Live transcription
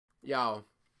Y'all,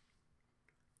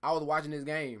 I was watching this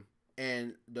game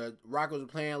and the Rockets were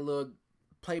playing a little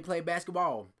play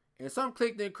basketball. And something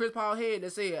clicked in Chris Paul's head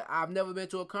that said, I've never been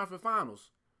to a conference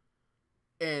finals.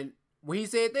 And when he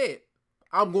said that,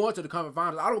 I'm going to the conference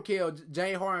finals. I don't care if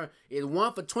James Harden is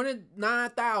 1 for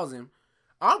 29,000.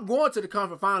 I'm going to the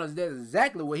conference finals. That's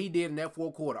exactly what he did in that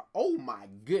fourth quarter. Oh my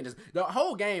goodness. The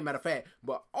whole game, matter of fact.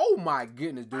 But oh my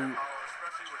goodness, dude.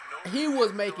 He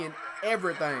was making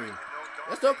everything.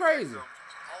 That's still crazy.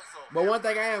 But one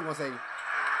thing I am going to say,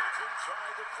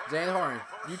 James Harden,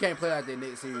 you can't play like that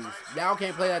next series. Y'all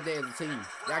can't play like that as a team.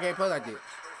 Y'all can't play like that.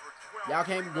 Y'all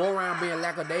can't go around being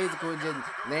lackadaisical and just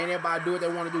letting everybody do what they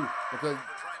want to do. Because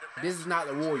this is not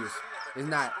the Warriors. It's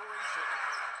not.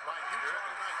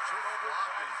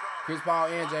 Chris Paul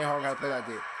and James Harden got to play like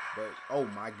that. But, oh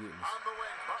my goodness.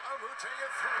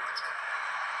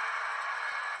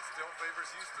 Still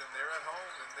favors Houston. They're at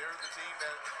home, and they're the team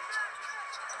that...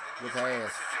 Good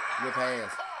pass. Good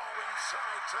pass.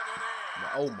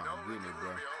 But, oh my goodness,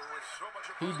 bro.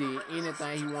 He did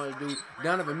anything he wanted to do.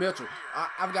 Donovan Mitchell.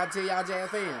 I've got to tell y'all Jazz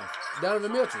fans.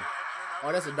 Donovan Mitchell.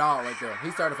 Oh, that's a dog right there.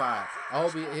 He's certified. I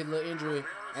hope his little injury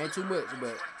ain't too much,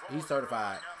 but he's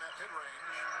certified.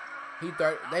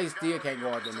 They still can't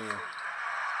guard the man.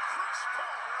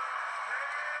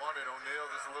 Wanted O'Neal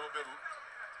just a little bit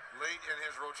late in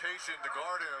his rotation to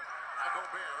guard him.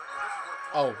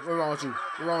 Oh, what's wrong with you?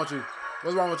 What's wrong with you?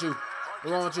 What's wrong with you?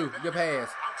 What's wrong with you? Good pass.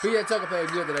 PJ Tucker played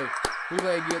good today. He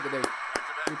played good today.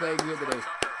 He played good today.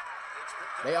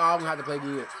 They all gonna have to play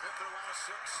good.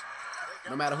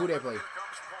 No matter who they play.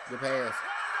 Good pass.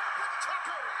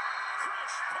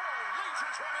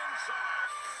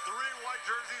 Three white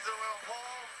jerseys around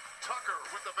Paul. Tucker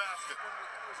with the basket.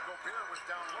 Gobert was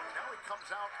down low. Now he comes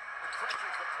out and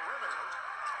crunches the perimeter.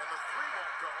 And the three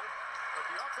won't go. But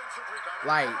the offensive rebound.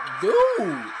 Like,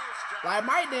 dude. Like,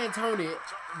 Mike D'Antoni,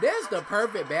 that's the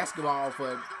perfect basketball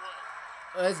for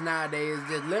us nowadays.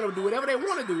 Just let them do whatever they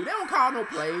want to do. They don't call no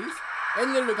plays. They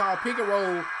literally call pick and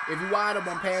roll. If you wide up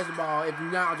on pass the ball, if you're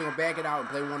not, they're going to back it out and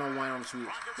play one-on-one on the switch.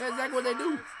 That's exactly what they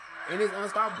do. And it's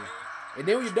unstoppable. And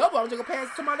then when you double, I'm just going to pass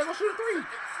to somebody that's going to shoot a three.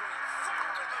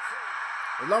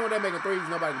 As long as they're making threes,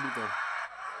 nobody can beat them.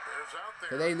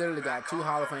 Because they literally got two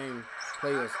Hall of Fame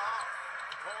players.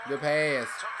 Good pass.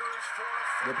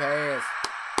 Good pass.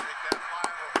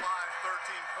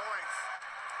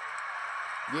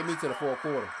 Get me to the fourth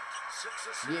quarter.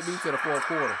 Get me to the fourth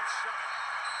quarter.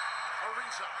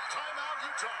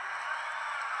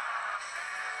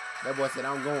 That boy said,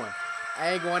 I'm going.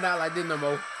 I ain't going out like this no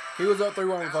more. He was up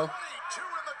 3-1 before.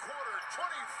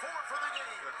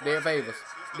 Derek Favors.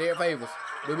 Derek Favors.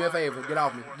 Do me a favor. Get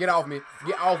off me. Get off me.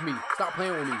 Get off me. Stop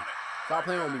playing with me. Stop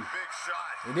playing with me.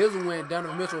 And this is when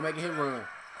Donovan Mitchell was making his run.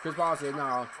 Chris Paul said,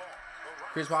 no.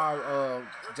 Chris Paul,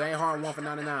 James Harden 1 for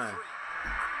 99.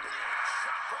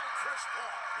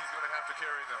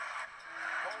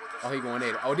 Oh, he going at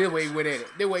it. Oh, this way he went at it.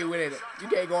 This way he went at it. You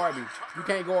can't guard me. You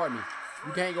can't guard me.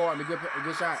 You can't guard me.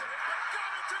 Good shot.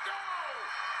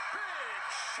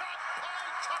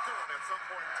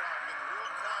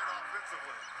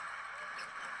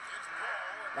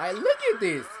 Like, look at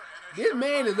this. This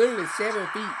man is literally 7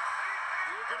 feet.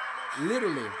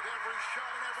 Literally.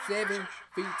 7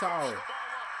 feet tall.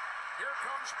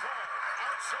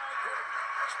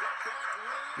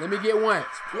 Let me get one.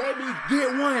 Let me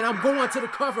get one. I'm going to the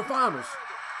conference finals.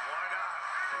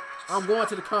 I'm going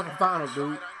to the conference finals,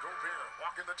 dude.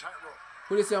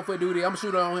 Who this 7 foot dude is? I'm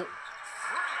shooting on him.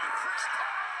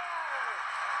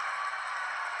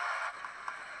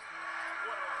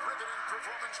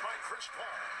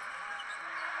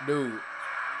 Dude.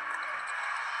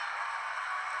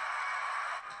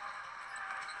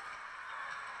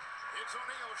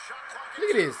 Look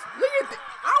at this. Look at this.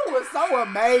 I was so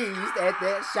amazed at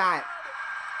that shot.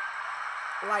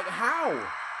 Like how?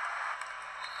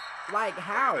 Like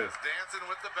how? Dancing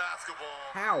with the basketball.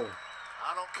 How?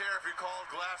 I don't care if you call it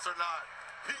glass or not.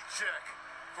 Heat check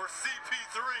for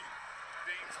CP3.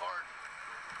 James Harden.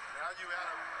 Now you had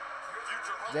a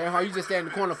future. James Harden, you just stand in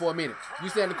the corner for a minute. You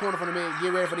stand in the corner for a minute.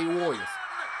 Get ready for the Warriors.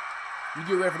 You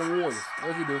get ready for the Warriors.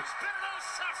 That's what you do.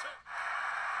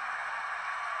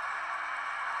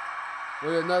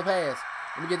 Well, another pass.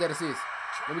 Let me get that assist.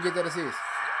 Let me get that assist.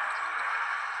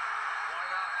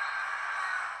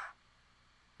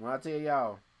 When I tell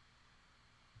y'all,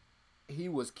 he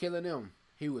was killing them.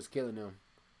 He was killing them.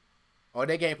 Oh,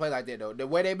 they can't play like that, though. The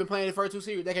way they've been playing the first two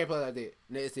series, they can't play like that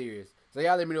next series. So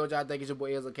y'all let me know what y'all think. It's your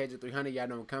boy Ezra, KJ300. Y'all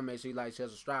know come. Make sure you like, share,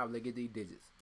 subscribe. Let's get these digits.